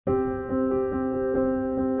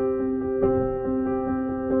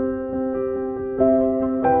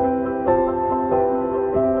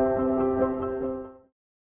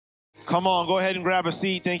Come on, go ahead and grab a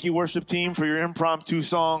seat. Thank you, worship team, for your impromptu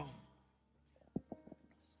song.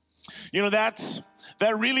 You know, that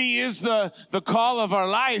really is the call of our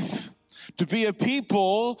life, to be a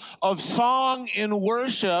people of song and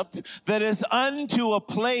worship that is unto a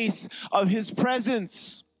place of his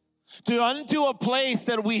presence. To unto a place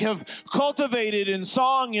that we have cultivated in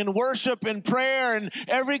song and worship and prayer and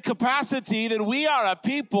every capacity, that we are a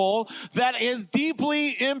people that is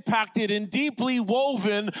deeply impacted and deeply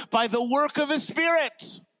woven by the work of his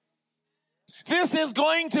Spirit. This is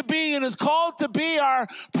going to be and is called to be our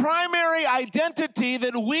primary identity,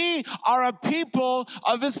 that we are a people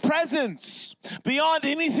of his presence. Beyond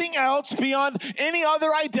anything else, beyond any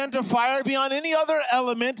other identifier, beyond any other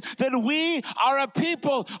element, that we are a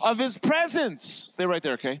people of his presence. Stay right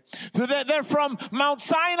there, okay? So that from Mount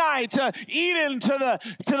Sinai to Eden to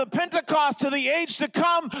the Pentecost to the age to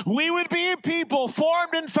come, we would be a people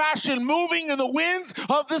formed and fashioned, moving in the winds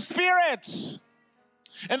of the Spirit.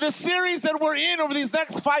 And the series that we're in over these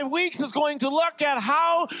next 5 weeks is going to look at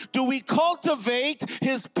how do we cultivate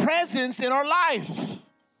his presence in our life.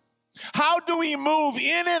 How do we move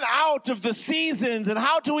in and out of the seasons, and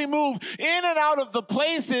how do we move in and out of the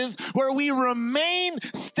places where we remain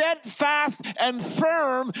steadfast and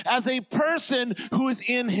firm as a person who is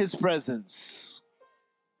in his presence?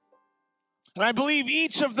 And I believe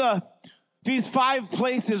each of these 5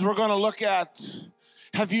 places we're going to look at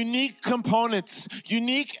have unique components,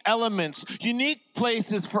 unique elements, unique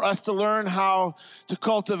places for us to learn how to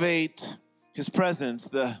cultivate his presence.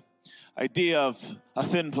 The idea of a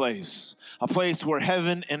thin place, a place where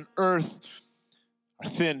heaven and earth are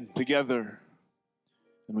thin together.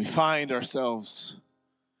 And we find ourselves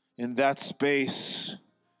in that space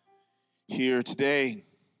here today.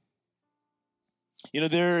 You know,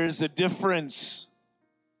 there's a difference.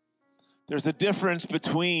 There's a difference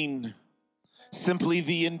between simply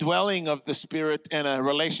the indwelling of the Spirit and a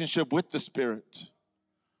relationship with the Spirit.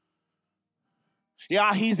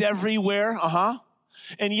 Yeah, he's everywhere,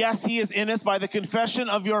 And yes, he is in us by the confession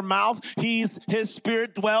of your mouth. His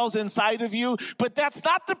Spirit dwells inside of you. But that's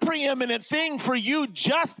not the preeminent thing for you,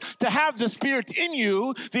 just to have the Spirit in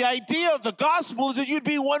you. The idea of the gospel is that you'd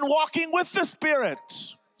be one walking with the Spirit,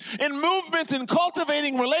 in movement and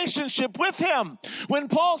cultivating relationship with him. When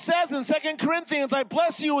Paul says in 2 Corinthians, I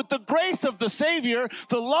bless you with the grace of the Savior,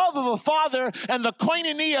 the love of the Father, and the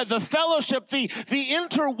koinonia, the fellowship, the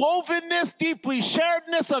interwovenness, deeply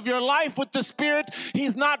sharedness of your life with the Spirit.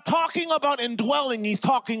 He's not talking about indwelling, he's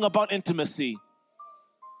talking about intimacy.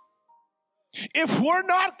 If we're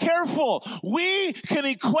not careful, we can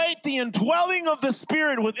equate the indwelling of the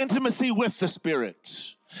Spirit with intimacy with the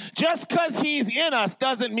Spirit. Just because he's in us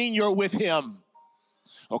doesn't mean you're with him.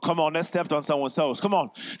 Oh, come on, that stepped on someone's toes. Come on.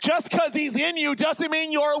 Just because he's in you doesn't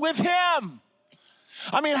mean you're with him.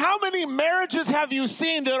 I mean, how many marriages have you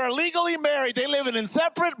seen that are legally married? They live in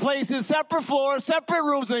separate places, separate floors, separate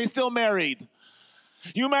rooms, and they're still married.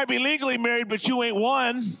 You might be legally married, but you ain't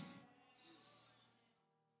one.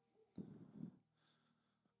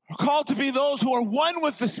 We're called to be those who are one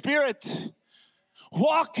with the Spirit,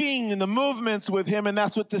 walking in the movements with him, and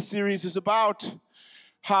that's what this series is about.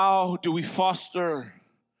 How do we foster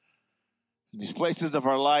in these places of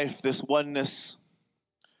our life this oneness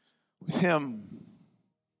with him?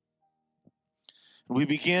 And we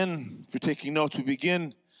begin, if you're taking notes, we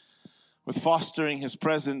begin with fostering his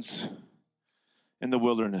presence in the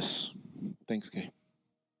wilderness. Thanks, Kay.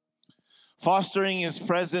 Fostering his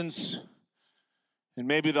presence in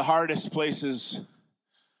maybe the hardest places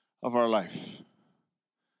of our life.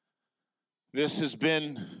 This has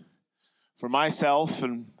been, for myself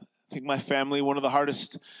and I think my family, one of the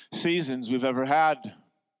hardest seasons we've ever had.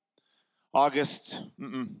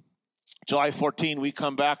 July 14, we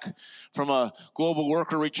come back from a global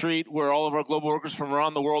worker retreat where all of our global workers from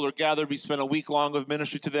around the world are gathered. We spend a week long of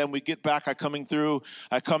ministry to them. We get back, I come through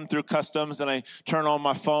customs, and I turn on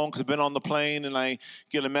my phone because I've been on the plane, and I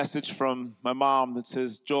get a message from my mom that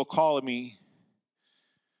says, Joel, call me.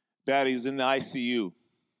 Daddy's in the ICU.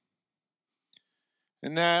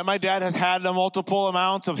 And my dad has had multiple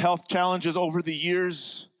amounts of health challenges over the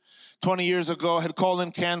years. 20 years ago, had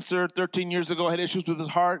colon cancer. 13 years ago, had issues with his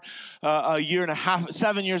heart. A year and a half,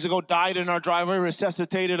 7 years ago, died in our driveway,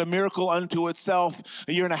 resuscitated, a miracle unto itself.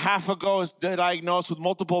 A year and a half ago, was diagnosed with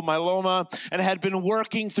multiple myeloma and had been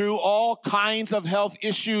working through all kinds of health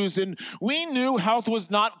issues. And we knew health was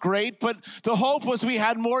not great, but the hope was we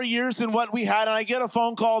had more years than what we had. And I get a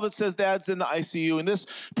phone call that says, Dad's in the ICU. And this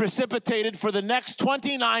precipitated for the next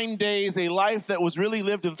 29 days a life that was really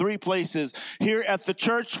lived in 3 places. Here at the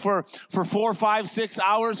church for for 4, 5, 6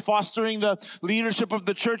 hours, fostering the leadership of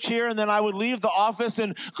the church here. And then I would leave the office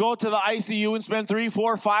and go to the ICU and spend 3,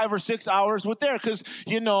 4, 5, or 6 hours with there. Because,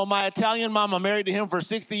 my Italian mama, married to him for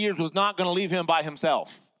 60 years, was not going to leave him by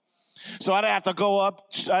himself. So I'd have to go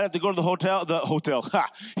to the hotel.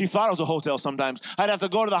 He thought it was a hotel sometimes. I'd have to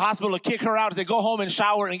go to the hospital to kick her out and say, go home and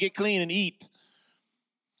shower and get clean and eat.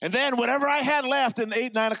 And then whatever I had left at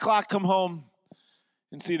 8, 9 o'clock, come home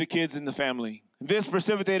and see the kids and the family. This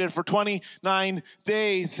precipitated for 29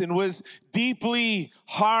 days and was deeply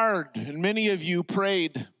hard. And many of you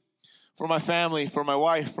prayed for my family, for my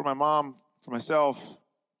wife, for my mom, for myself.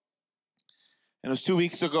 And it was 2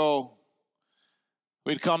 weeks ago,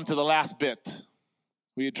 we'd come to the last bit.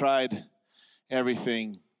 We had tried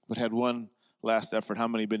everything, but had one last effort. How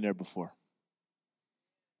many been there before?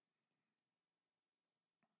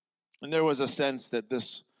 And there was a sense that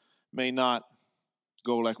this may not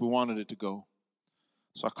go like we wanted it to go.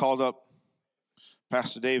 So I called up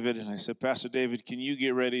Pastor David, and I said, Pastor David, can you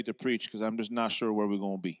get ready to preach? Because I'm just not sure where we're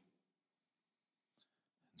going to be.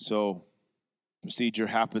 So procedure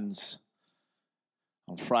happens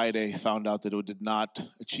on Friday, found out that it did not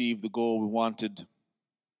achieve the goal we wanted.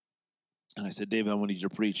 And I said, David, I want you to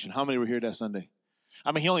preach. And how many were here that Sunday?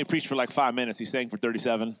 I mean, he only preached for like 5 minutes. He sang for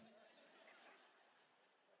 37.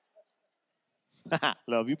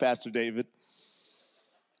 Love you, Pastor David.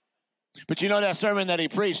 But that sermon that he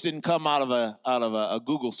preached didn't come out of a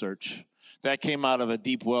Google search. That came out of a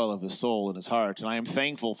deep well of his soul and his heart. And I am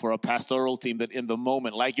thankful for a pastoral team that in the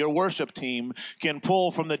moment, like your worship team, can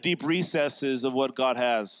pull from the deep recesses of what God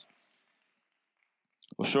has.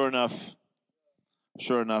 Well, sure enough,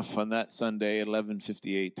 on that Sunday at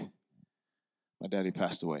 11:58, my daddy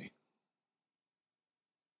passed away.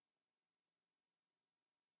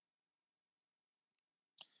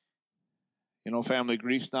 Family,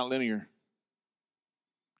 grief's not linear.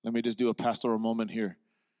 Let me just do a pastoral moment here.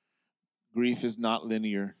 Grief is not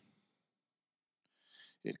linear.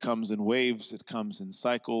 It comes in waves, it comes in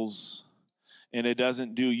cycles, and it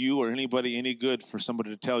doesn't do you or anybody any good for somebody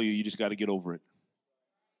to tell you just got to get over it.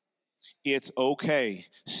 It's okay.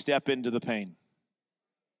 Step into the pain.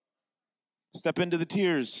 Step into the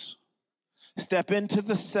tears. Step into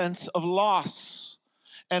the sense of loss.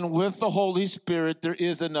 And with the Holy Spirit, there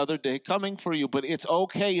is another day coming for you, but it's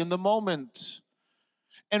okay in the moment.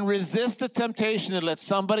 And resist the temptation to let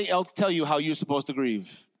somebody else tell you how you're supposed to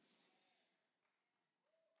grieve.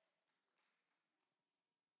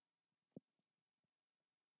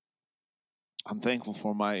 I'm thankful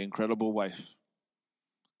for my incredible wife.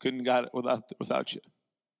 Couldn't got it without you.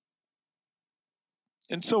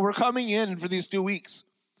 And so we're coming in for these 2 weeks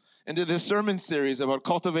into this sermon series about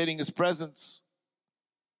cultivating His presence.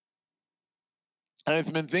 And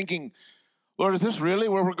I've been thinking, Lord, is this really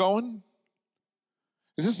where we're going?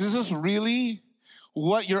 Is this really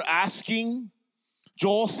what you're asking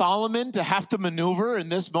Joel Solomon to have to maneuver in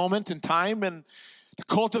this moment in time and to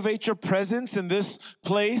cultivate your presence in this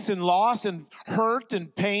place and loss and hurt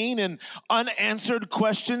and pain and unanswered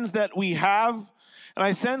questions that we have? And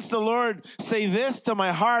I sense the Lord say this to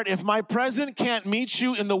my heart: if my presence can't meet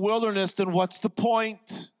you in the wilderness, then what's the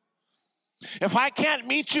point? If I can't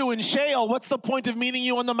meet you in Shale, what's the point of meeting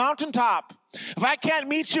you on the mountaintop? If I can't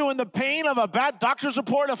meet you in the pain of a bad doctor's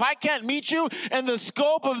report, if I can't meet you in the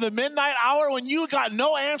scope of the midnight hour when you got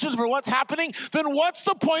no answers for what's happening, then what's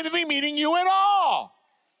the point of me meeting you at all?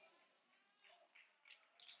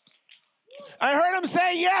 I heard him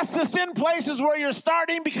say, yes, the thin place is where you're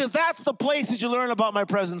starting, because that's the place that you learn about my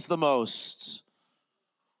presence the most.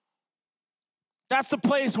 That's the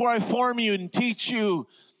place where I form you and teach you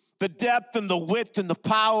the depth and the width and the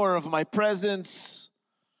power of my presence.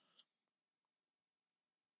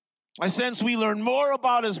 I sense we learn more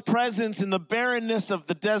about His presence in the barrenness of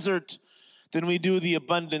the desert than we do the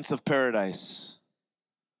abundance of paradise.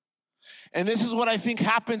 And this is what I think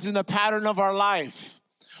happens in the pattern of our life.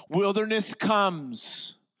 Wilderness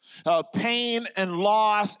comes. Pain and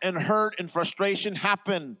loss and hurt and frustration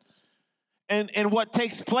happen. And what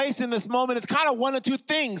takes place in this moment is kind of one of two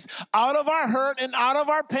things. Out of our hurt and out of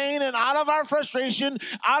our pain and out of our frustration,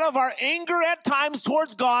 out of our anger at times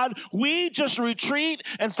towards God, we just retreat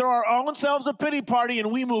and throw our own selves a pity party,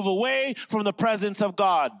 and we move away from the presence of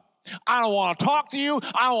God. I don't want to talk to you.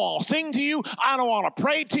 I don't want to sing to you. I don't want to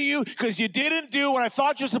pray to you because you didn't do what I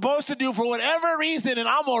thought you're supposed to do for whatever reason, and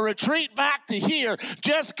I'm going to retreat back to here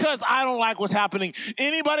just because I don't like what's happening.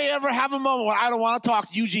 Anybody ever have a moment where I don't want to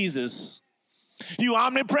talk to you, Jesus? You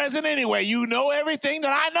omnipresent anyway. You know everything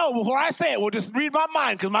that I know before I say it. Well, just read my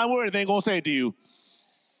mind, because my word ain't going to say it to you.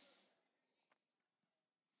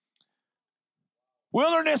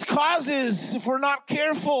 Wilderness causes, if we're not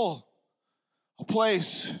careful, a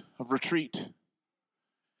place of retreat.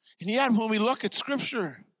 And yet, when we look at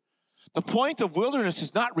Scripture, the point of wilderness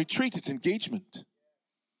is not retreat, it's engagement.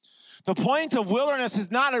 The point of wilderness is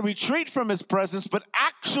not a retreat from his presence, but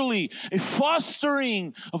actually a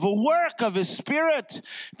fostering of a work of his Spirit,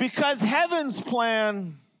 because heaven's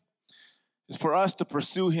plan is for us to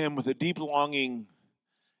pursue him with a deep longing.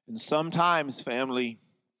 And sometimes, family,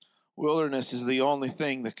 wilderness is the only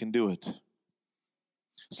thing that can do it.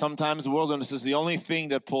 Sometimes wilderness is the only thing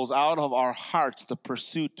that pulls out of our hearts the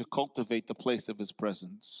pursuit to cultivate the place of his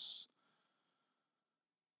presence.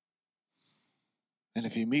 And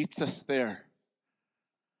if he meets us there,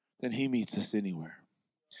 then he meets us anywhere.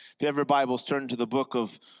 If you have your Bibles, turn to the book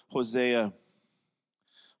of Hosea.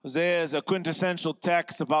 Hosea is a quintessential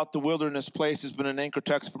text about the wilderness place. It's been an anchor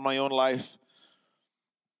text for my own life.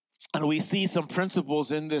 And we see some principles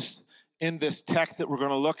in this text that we're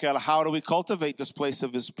going to look at. How do we cultivate this place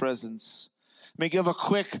of his presence? Let me give a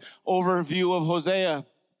quick overview of Hosea.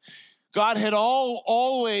 God had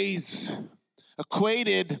always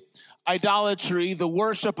equated idolatry, the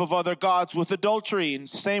worship of other gods, with adultery. In the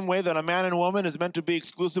same way that a man and woman is meant to be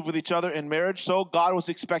exclusive with each other in marriage, so God was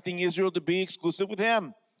expecting Israel to be exclusive with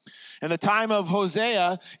him. In the time of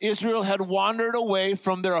Hosea, Israel had wandered away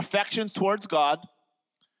from their affections towards God,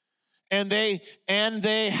 and they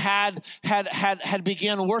had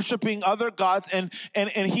began worshiping other gods, and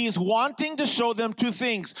he's wanting to show them two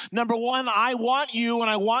things. Number one, I want you and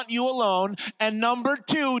I want you alone. And number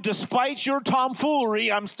two, despite your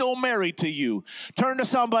tomfoolery, I'm still married to you. Turn to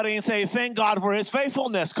somebody and say, thank God for his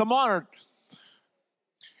faithfulness. Come on.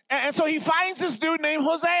 And so he finds this dude named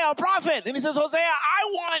Hosea, a prophet. And he says, Hosea,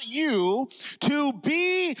 I want you to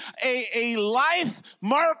be a life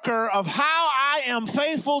marker of how I am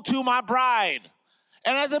faithful to my bride.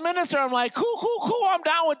 And as a minister, I'm like, cool, I'm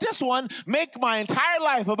down with this one. Make my entire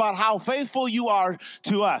life about how faithful you are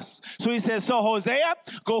to us. So he says, so Hosea,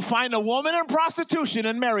 go find a woman in prostitution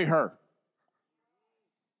and marry her.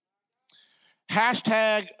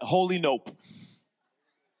 Hashtag holy nope.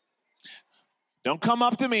 Don't come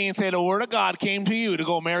up to me and say the word of God came to you to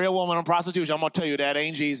go marry a woman in prostitution. I'm going to tell you that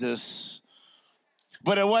ain't Jesus.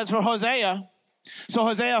 But it was for Hosea. So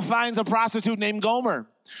Hosea finds a prostitute named Gomer.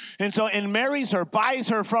 And marries her, buys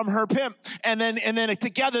her from her pimp. And then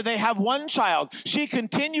together they have one child. She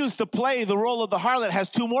continues to play the role of the harlot, has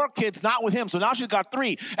two more kids, not with him. So now she's got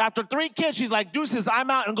three. After 3 kids, she's like, deuces,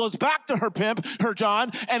 I'm out, and goes back to her pimp, her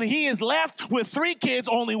John. And he is left with 3 kids,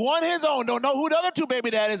 only one his own. Don't know who the other 2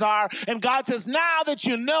 baby daddies are. And God says, now that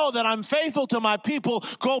you know that I'm faithful to my people,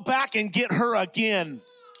 go back and get her again.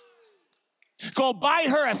 Go buy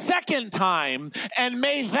her a second time, and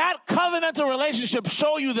may that covenantal relationship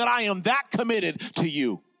show you that I am that committed to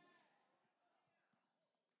you.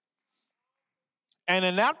 And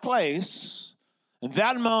in that place, in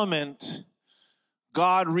that moment,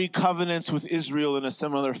 God recovenants with Israel in a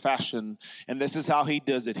similar fashion. And this is how he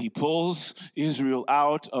does it. He pulls Israel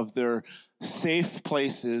out of their safe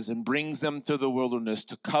places and brings them to the wilderness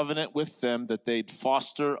to covenant with them that they'd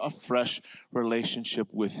foster a fresh relationship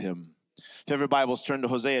with him. If you have your Bibles, turn to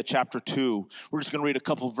Hosea chapter 2. We're just going to read a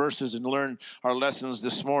couple verses and learn our lessons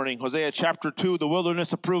this morning. Hosea chapter 2, the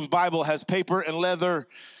Wilderness Approved Bible has paper and leather.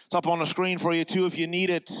 It's up on the screen for you too if you need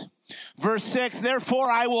it. Verse 6,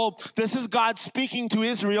 this is God speaking to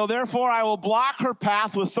Israel, therefore I will block her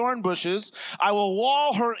path with thorn bushes. I will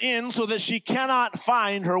wall her in so that she cannot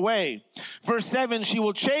find her way. Verse 7, she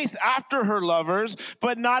will chase after her lovers,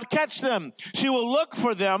 but not catch them. She will look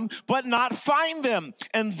for them, but not find them.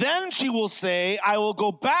 And then she will say, I will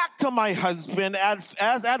go back to my husband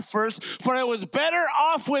as at first, for it was better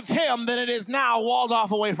off with him than it is now walled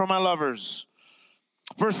off away from my lovers.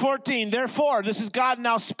 Verse 14, therefore, this is God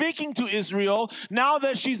now speaking to Israel, now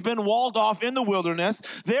that she's been walled off in the wilderness.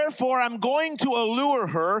 Therefore, I'm going to allure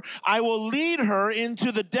her. I will lead her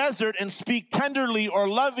into the desert and speak tenderly or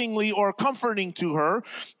lovingly or comforting to her.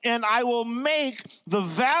 And I will make the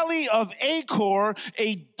valley of Achor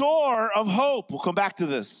a door of hope. We'll come back to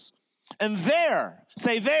this. And there,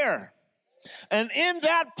 say there. And in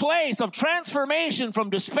that place of transformation from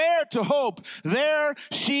despair to hope, there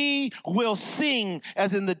she will sing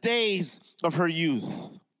as in the days of her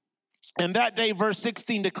youth. And that day, verse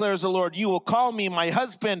 16 declares the Lord, you will call me my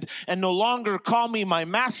husband and no longer call me my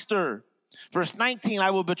master. Verse 19, I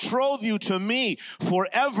will betroth you to me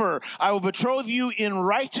forever. I will betroth you in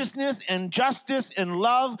righteousness and justice and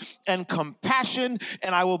love and compassion.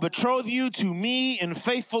 And I will betroth you to me in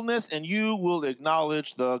faithfulness, and you will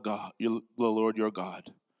acknowledge the Lord your God.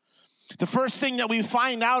 The first thing that we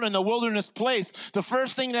find out in the wilderness place, the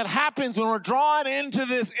first thing that happens when we're drawn into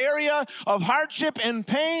this area of hardship and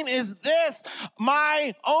pain is this: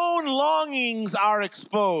 my own longings are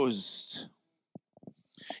exposed.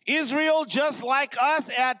 Israel, just like us,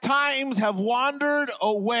 at times have wandered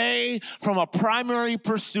away from a primary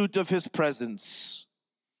pursuit of his presence.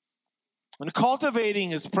 And cultivating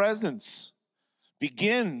his presence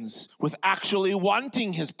begins with actually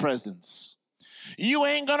wanting his presence. You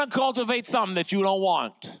ain't going to cultivate something that you don't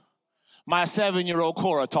want. My 7-year-old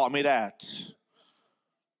Cora taught me that.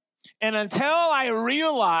 And until I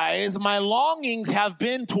realize my longings have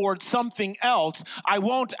been towards something else, I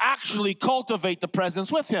won't actually cultivate the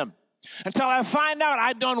presence with him. Until I find out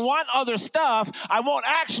I don't want other stuff, I won't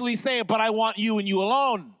actually say, but I want you and you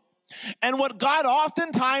alone. And what God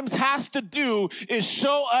oftentimes has to do is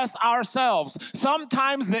show us ourselves.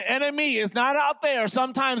 Sometimes the enemy is not out there.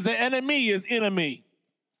 Sometimes the enemy is enemy.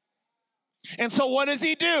 And so what does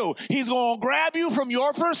he do? He's going to grab you from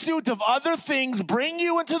your pursuit of other things, bring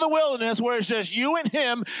you into the wilderness where it's just you and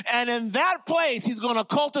him, and in that place, he's going to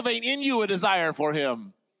cultivate in you a desire for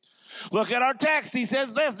him. Look at our text. He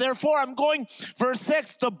says this: therefore I'm going, verse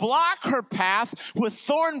 6, to block her path with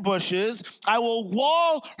thorn bushes. I will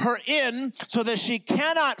wall her in so that she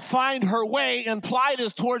cannot find her way. Implied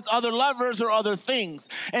is towards other lovers or other things.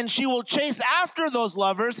 And she will chase after those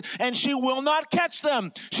lovers, and she will not catch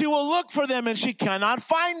them. She will look for them, and she cannot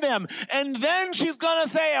find them. And then she's going to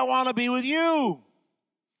say, I want to be with you.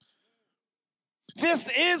 This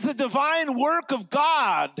is the divine work of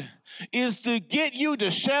God, is to get you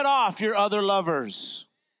to shed off your other lovers.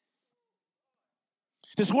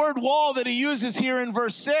 This word wall that he uses here in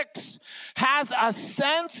verse 6 has a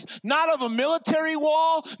sense not of a military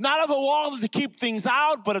wall, not of a wall to keep things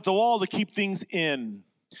out, but it's a wall to keep things in.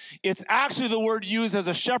 It's actually the word used as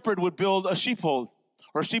a shepherd would build a sheepfold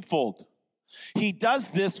or sheepfold. He does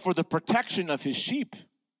this for the protection of his sheep.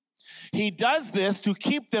 He does this to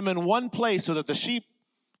keep them in one place so that the sheep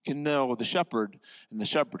can know the shepherd and the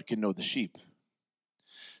shepherd can know the sheep.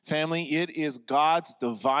 Family, it is God's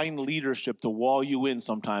divine leadership to wall you in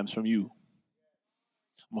sometimes from you.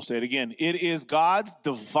 I'm going to say it again. It is God's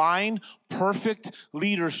divine, perfect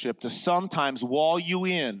leadership to sometimes wall you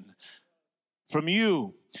in from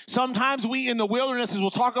you. Sometimes we in the wilderness, as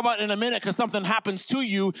we'll talk about in a minute, because something happens to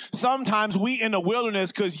you. Sometimes we in the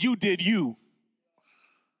wilderness because you did you.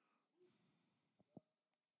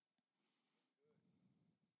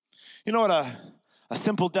 You know what a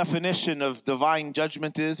simple definition of divine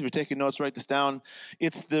judgment is? If you're taking notes, write this down.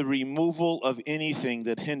 It's the removal of anything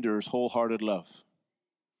that hinders wholehearted love.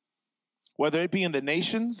 Whether it be in the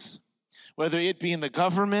nations, whether it be in the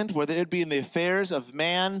government, whether it be in the affairs of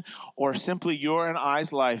man, or simply your and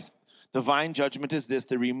I's life, divine judgment is this: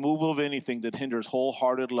 the removal of anything that hinders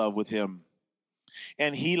wholehearted love with him.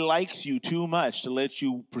 And he likes you too much to let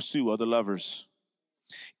you pursue other lovers.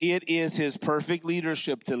 It is his perfect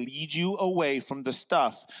leadership to lead you away from the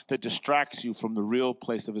stuff that distracts you from the real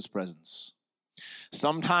place of his presence.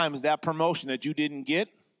 Sometimes that promotion that you didn't get,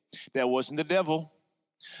 that wasn't the devil,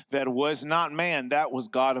 that was not man, that was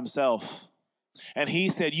God himself. And he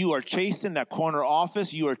said, you are chasing that corner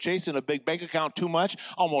office, you are chasing a big bank account too much,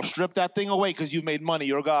 almost strip that thing away because you've made money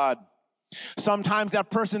your God. Sometimes that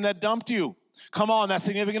person that dumped you, come on, that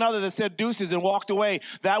significant other that said deuces and walked away,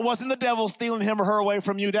 that wasn't the devil stealing him or her away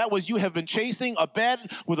from you. That was you have been chasing a bed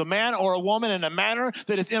with a man or a woman in a manner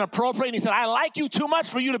that is inappropriate. And he said, I like you too much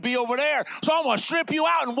for you to be over there, so I'm going to strip you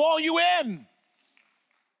out and wall you in.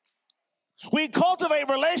 We cultivate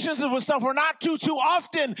relationships with stuff we're not too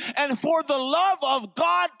often. And for the love of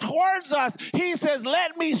God towards us, he says,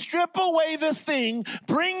 let me strip away this thing,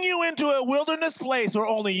 bring you into a wilderness place where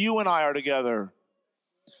only you and I are together.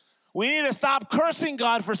 We need to stop cursing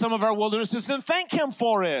God for some of our wildernesses and thank him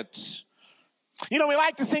for it. You know, we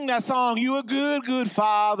like to sing that song, you a good, good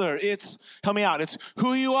father. It's, help me out, it's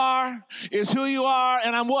who you are,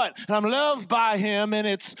 and I'm what? And I'm loved by him, and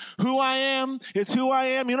it's who I am, it's who I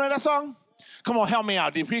am. You know that song? Come on, help me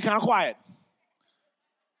out, Deep. Be kind of quiet.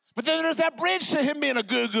 But then there's that bridge to him being a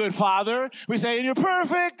good, good father. We say, and you're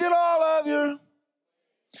perfect in all of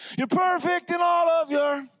you're perfect in all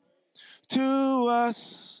of to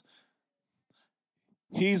us.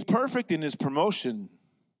 He's perfect in his promotion.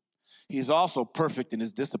 He's also perfect in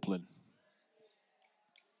his discipline.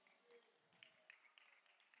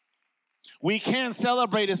 We can't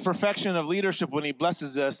celebrate his perfection of leadership when he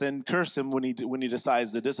blesses us and curse him when he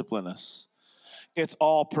decides to discipline us. It's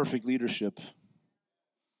all perfect leadership.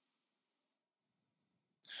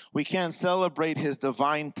 We can't celebrate his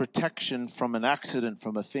divine protection from an accident,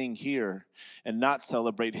 from a thing here, and not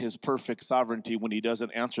celebrate his perfect sovereignty when he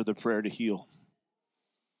doesn't answer the prayer to heal.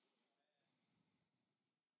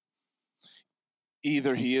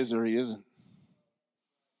 Either he is or he isn't.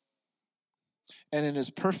 And in his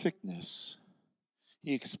perfectness,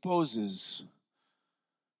 he exposes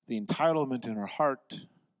the entitlement in our heart.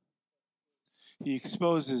 He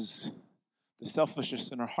exposes the selfishness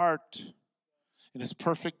in our heart. In his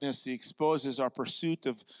perfectness, he exposes our pursuit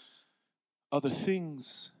of other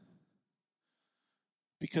things.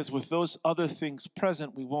 Because with those other things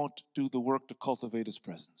present, we won't do the work to cultivate his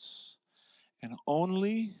presence. And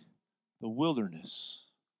only the wilderness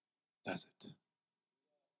does it.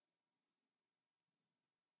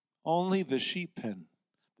 Only the sheep pen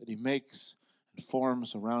that he makes and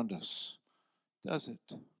forms around us does it.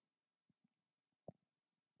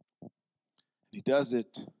 And he does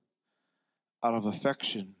it out of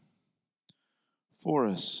affection for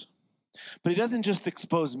us. But he doesn't just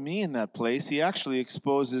expose me in that place, he actually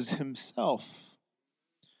exposes himself.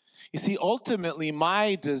 You see, ultimately,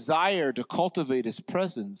 my desire to cultivate his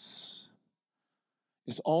presence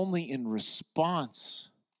is only in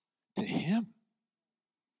response to him.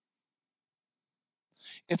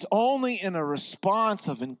 It's only in a response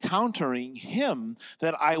of encountering him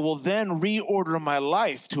that I will then reorder my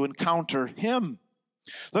life to encounter him.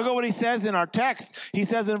 Look at what he says in our text. He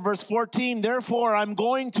says in verse 14, therefore I'm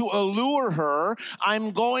going to allure her,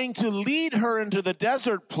 I'm going to lead her into the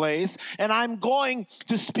desert place, and I'm going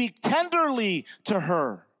to speak tenderly to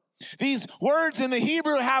her. These words in the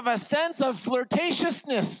Hebrew have a sense of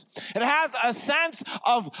flirtatiousness. It has a sense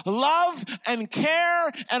of love and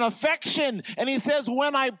care and affection. And he says,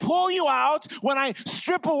 when I pull you out, when I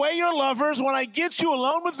strip away your lovers, when I get you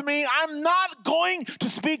alone with me, I'm not going to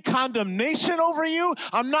speak condemnation over you.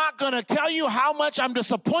 I'm not going to tell you how much I'm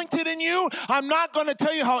disappointed in you. I'm not going to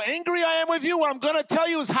tell you how angry I am with you. What I'm going to tell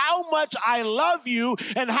you is how much I love you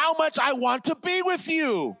and how much I want to be with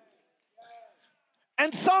you.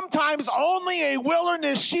 And sometimes only a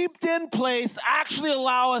wilderness sheep-den place actually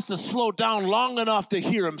allow us to slow down long enough to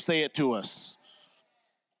hear him say it to us.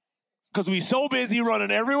 Because we're so busy running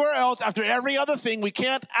everywhere else after every other thing, we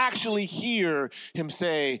can't actually hear him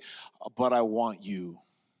say, but I want you.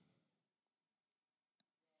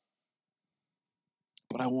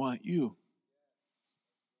 But I want you.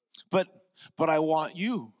 But I want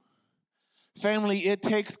you. Family, it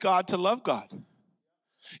takes God to love God.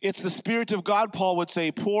 It's the Spirit of God, Paul would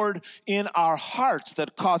say, poured in our hearts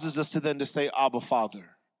that causes us to then to say, Abba,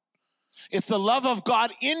 Father. It's the love of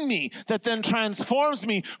God in me that then transforms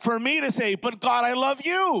me for me to say, but God, I love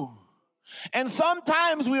you. And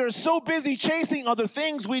sometimes we are so busy chasing other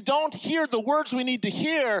things, we don't hear the words we need to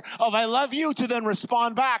hear of I love you to then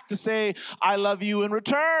respond back to say, I love you in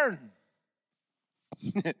return.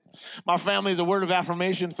 My family is a word of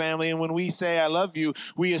affirmation family, and when we say I love you,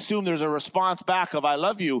 we assume there's a response back of I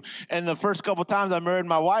love you. And the first couple times I married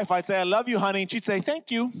my wife, I'd say I love you, honey, and she'd say thank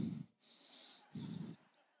you.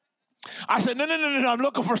 I said, no, I'm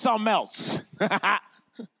looking for something else.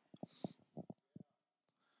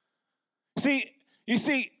 You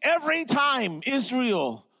see, every time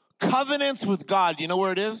Israel covenants with God, you know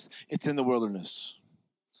where it is? It's in the wilderness.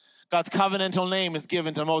 God's covenantal name is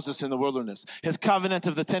given to Moses in the wilderness. His covenant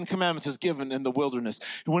of the 10 Commandments is given in the wilderness.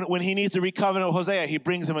 When he needs to recovenant with Hosea, he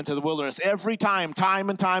brings him into the wilderness. Every time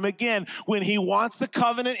and time again, when he wants the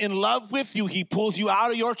covenant in love with you, he pulls you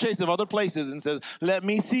out of your chase of other places and says, let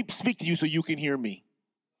me speak to you so you can hear me.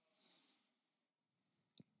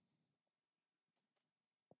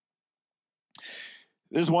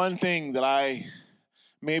 There's one thing that I,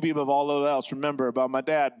 maybe above all else, remember about my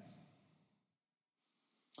dad.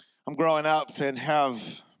 I'm growing up and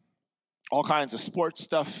have all kinds of sports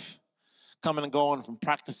stuff coming and going from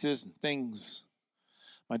practices and things.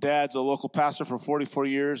 My dad's a local pastor for 44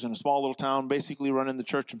 years in a small little town, basically running the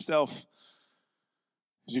church himself.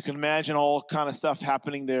 As you can imagine, all kind of stuff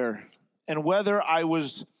happening there. And whether I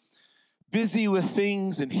was busy with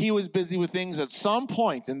things and he was busy with things, at some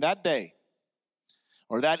point in that day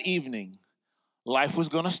or that evening, life was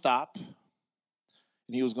going to stop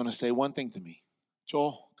and he was going to say one thing to me.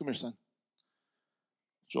 Joel, come here, son.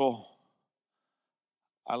 Joel,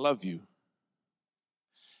 I love you.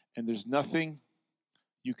 And there's nothing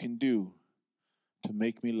you can do to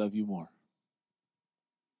make me love you more.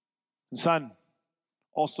 And son,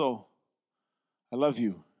 also, I love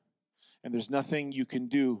you. And there's nothing you can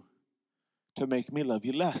do to make me love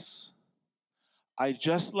you less. I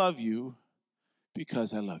just love you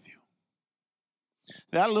because I love you.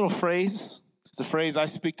 That little phrase is the phrase I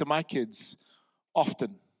speak to my kids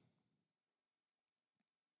often.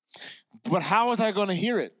 But how was I going to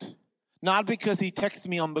hear it? Not because he texted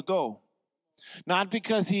me on the go. Not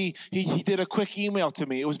because he did a quick email to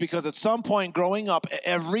me. It was because at some point growing up,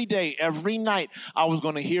 every day, every night, I was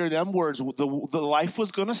going to hear them words. The life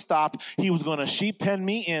was going to stop. He was going to sheep pen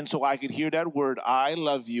me in so I could hear that word, I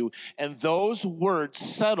love you. And those words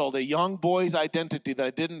settled a young boy's identity that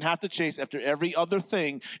I didn't have to chase after every other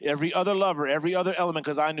thing, every other lover, every other element,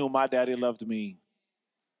 because I knew my daddy loved me.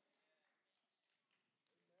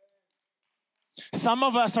 Some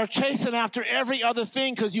of us are chasing after every other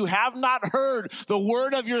thing because you have not heard the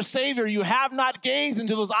word of your Savior. You have not gazed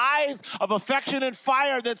into those eyes of affection and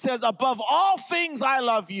fire that says, above all things, I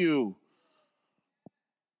love you.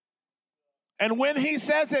 And when he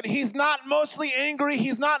says it, he's not mostly angry.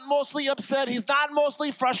 He's not mostly upset. He's not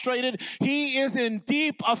mostly frustrated. He is in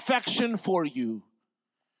deep affection for you.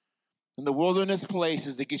 And the wilderness place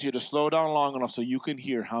is to get you to slow down long enough so you can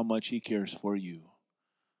hear how much he cares for you,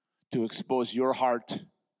 to expose your heart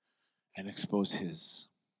and expose his.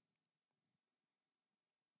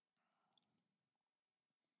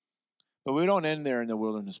 But we don't end there in the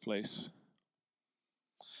wilderness place.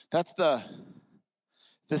 That's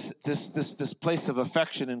this place of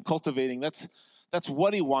affection and cultivating. That's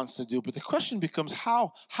what he wants to do. But the question becomes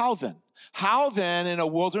how then? How then in a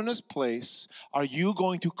wilderness place are you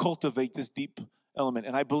going to cultivate this deep element?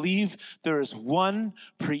 And I believe there is one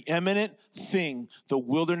preeminent thing the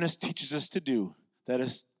wilderness teaches us to do, that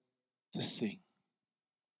is to sing.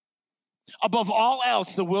 Above all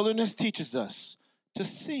else, the wilderness teaches us to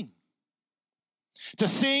sing. To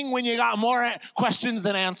sing when you got more questions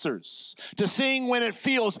than answers. To sing when it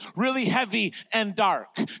feels really heavy and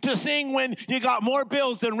dark. To sing when you got more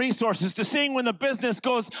bills than resources. To sing when the business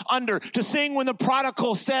goes under. To sing when the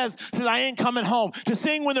prodigal says I ain't coming home. To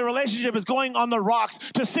sing when the relationship is going on the rocks.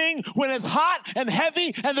 To sing when it's hot and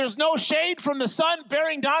heavy and there's no shade from the sun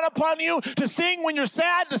bearing down upon you. To sing when you're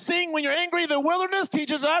sad. To sing when you're angry. The wilderness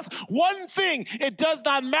teaches us one thing. It does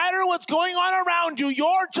not matter what's going on around you.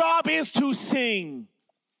 Your job is to sing.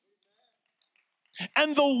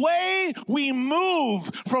 And the way we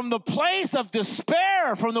move from the place of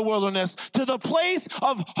despair from the wilderness to the place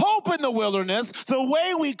of hope in the wilderness, the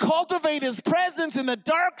way we cultivate his presence in the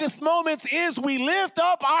darkest moments is we lift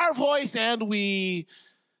up our voice and we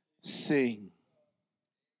sing.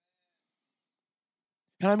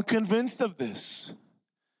 And I'm convinced of this.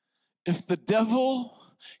 If the devil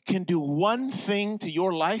can do one thing to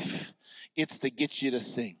your life, it's to get you to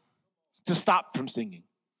sing, to stop from singing.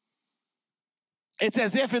 It's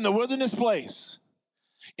as if in the wilderness place,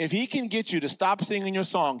 if he can get you to stop singing your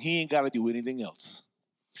song, he ain't got to do anything else.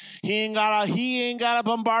 He ain't gotta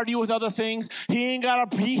bombard you with other things. He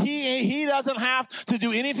doesn't have to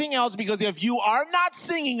do anything else, because if you are not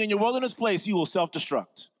singing in your wilderness place, you will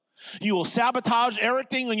self-destruct. You will sabotage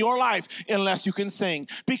everything in your life unless you can sing.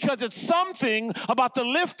 Because it's something about the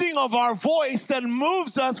lifting of our voice that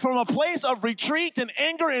moves us from a place of retreat and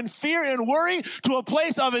anger and fear and worry to a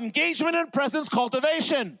place of engagement and presence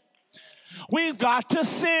cultivation. We've got to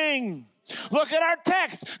sing. Look at our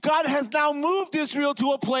text. God has now moved Israel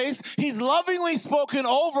to a place. He's lovingly spoken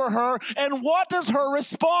over her. And what is her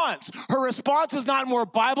response? Her response is not more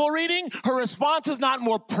Bible reading. Her response is not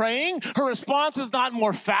more praying. Her response is not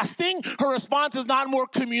more fasting. Her response is not more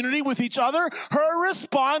community with each other. Her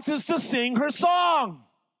response is to sing her song.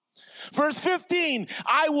 Verse 15,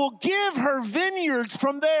 I will give her vineyards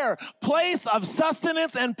from there, place of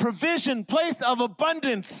sustenance and provision, place of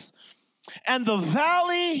abundance. And the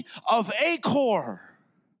valley of Achor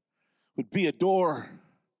would be a door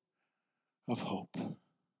of hope.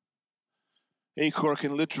 Achor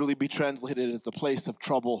can literally be translated as the place of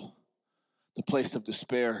trouble, the place of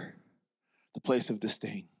despair, the place of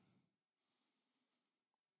disdain.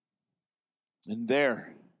 And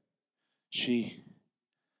there she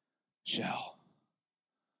shall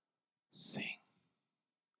sing.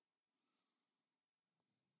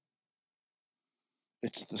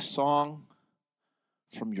 It's the song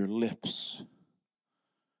from your lips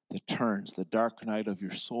that turns the dark night of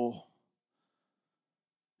your soul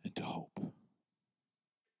into hope.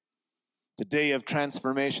 The day of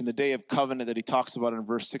transformation, the day of covenant that he talks about in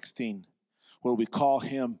verse 16, where we call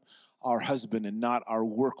him our husband and not our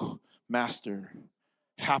work master,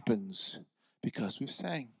 happens because we've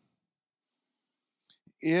sang.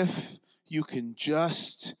 If you can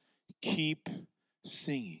just keep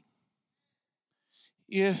singing.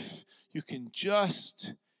 If you can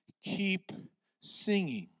just keep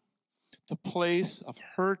singing, the place of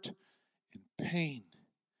hurt and pain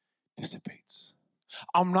dissipates.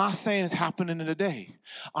 I'm not saying it's happening in a day.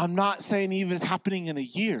 I'm not saying even it's happening in a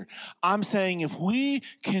year. I'm saying if we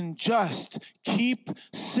can just keep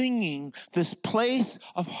singing, this place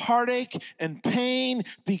of heartache and pain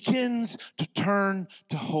begins to turn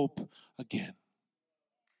to hope again.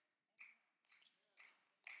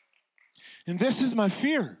 And this is my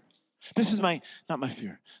fear. This is not my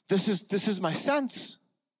fear. This is my sense.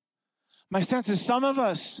 My sense is some of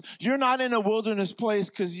us, you're not in a wilderness place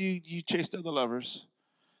because you chased other lovers.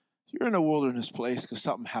 You're in a wilderness place because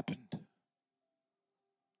something happened.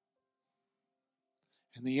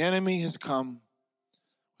 And the enemy has come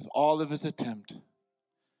with all of his attempt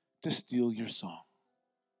to steal your song.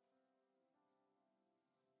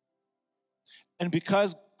 And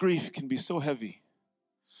because grief can be so heavy,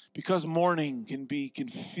 because mourning can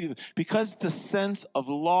feel, because the sense of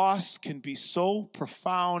loss can be so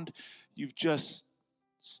profound, you've just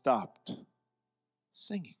stopped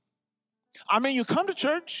singing. I mean, you come to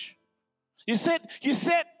church, you sit,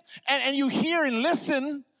 and you hear and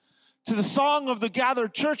listen to the song of the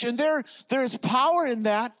gathered church, and there is power in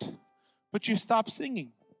that, but you've stopped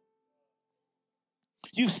singing.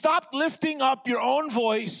 You've stopped lifting up your own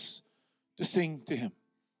voice to sing to him.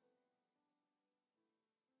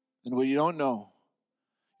 And what you don't know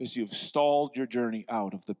is you've stalled your journey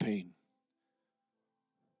out of the pain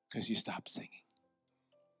because you stopped singing.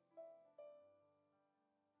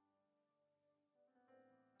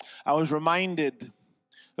 I was reminded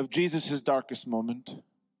of Jesus' darkest moment.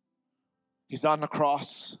 He's on the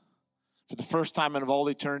cross for the first time in all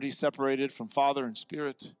eternity, separated from Father and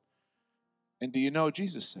Spirit. And do you know what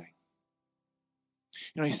Jesus sang?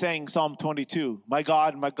 You know, he sang Psalm 22, my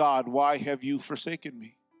God, why have you forsaken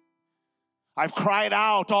me? I've cried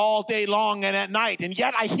out all day long and at night, and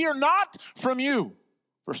yet I hear not from you.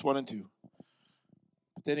 Verse 1 and 2.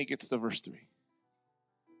 But then he gets to verse 3.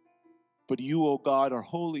 But you, O God, are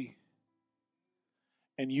holy,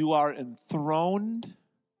 and you are enthroned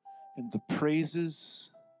in the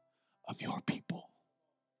praises of your people.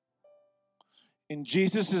 In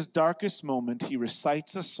Jesus' darkest moment, he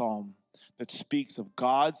recites a psalm that speaks of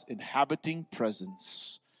God's inhabiting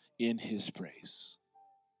presence in his praise.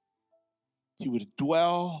 He would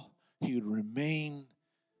dwell, he would remain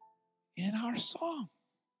in our song.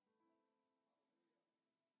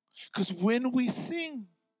 Because when we sing,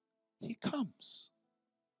 he comes.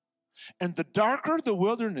 And the darker the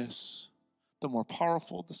wilderness, the more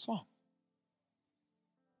powerful the song.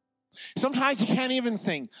 Sometimes you can't even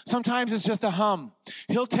sing. Sometimes it's just a hum.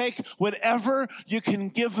 He'll take whatever you can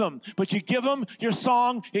give him. But you give him your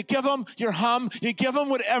song, you give him your hum, you give him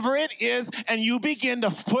whatever it is, and you begin to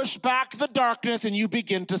push back the darkness and you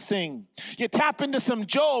begin to sing. You tap into some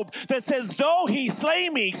Job that says, though he slay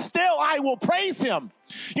me, still I will praise him.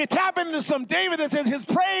 You tap into some David that says his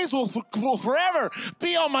praise will forever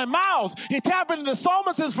be on my mouth. You tap into the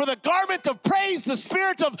psalmist that says, for the garment of praise, the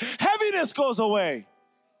spirit of heaviness goes away.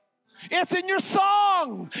 It's in your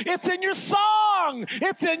song. It's in your song.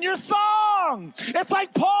 It's in your song. It's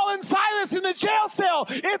like Paul and Silas in the jail cell.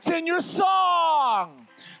 It's in your song.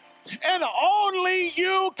 And only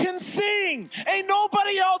you can sing. Ain't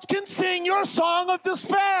nobody else can sing your song of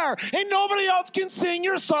despair. Ain't nobody else can sing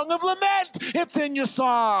your song of lament. It's in your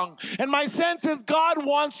song. And my sense is God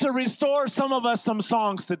wants to restore some of us some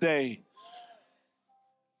songs today.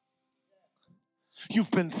 You've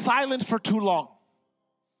been silent for too long.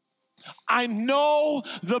 I know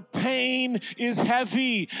the pain is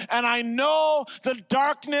heavy, and I know the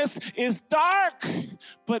darkness is dark,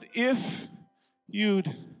 but if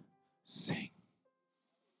you'd sing,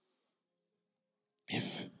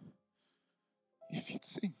 if you'd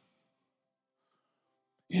sing,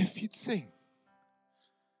 if you'd sing,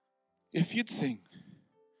 if you'd sing,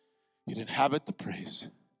 you'd inhabit the praise,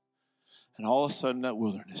 and all of a sudden that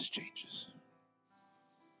wilderness changes.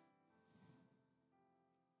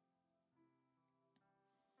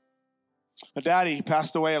 My daddy, he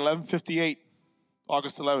passed away at 11:58,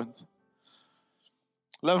 August 11th.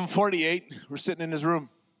 11:48, we're sitting in his room.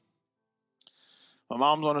 My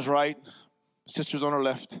mom's on his right, my sister's on her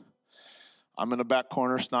left. I'm in the back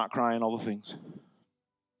corner, snot crying, all the things.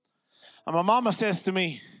 And my mama says to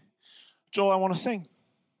me, Joel, I want to sing.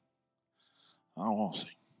 I don't want to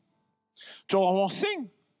sing. Joel, I want to sing.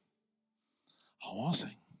 I want to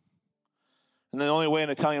sing. And the only way an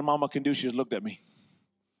Italian mama can do, she just looked at me.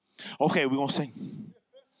 Okay, we're going to sing.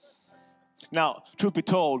 Now, truth be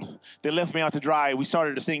told, they left me out to dry. We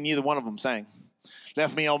started to sing. Neither one of them sang.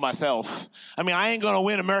 Left me on myself. I mean, I ain't going to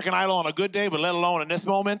win American Idol on a good day, but let alone in this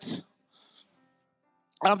moment.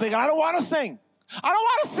 And I'm thinking, I don't want to sing. I don't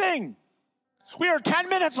want to sing. We were 10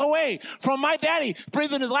 minutes away from my daddy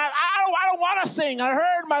breathing his last. I don't want to sing. I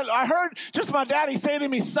heard just my daddy say to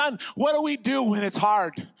me, son, what do we do when it's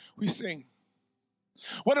hard? We sing.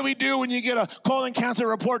 What do we do when you get a colon cancer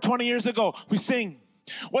report 20 years ago? We sing.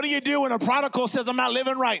 What do you do when a prodigal says, I'm not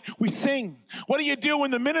living right? We sing. What do you do when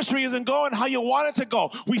the ministry isn't going how you want it to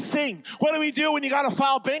go? We sing. What do we do when you got to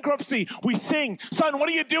file bankruptcy? We sing. Son, what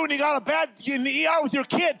do you do when you got a bad in the ER with your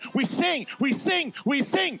kid? We sing. We sing. We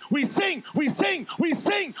sing. We sing. We sing. We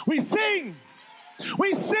sing. We sing.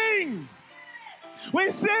 We sing. We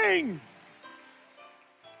sing.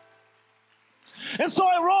 And so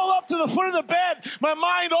I roll up to the foot of the bed, my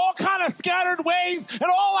mind all kind of scattered ways, and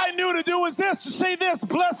all I knew to do was this, to say this,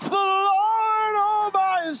 bless the Lord, oh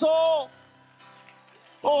my soul.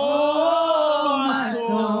 Oh my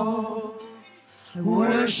soul,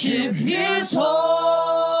 worship his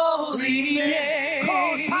holy name.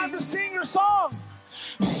 Oh, it's time to sing your song.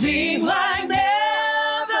 Sing like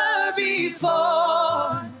never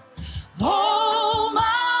before. Oh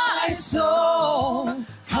my soul,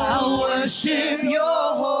 I worship your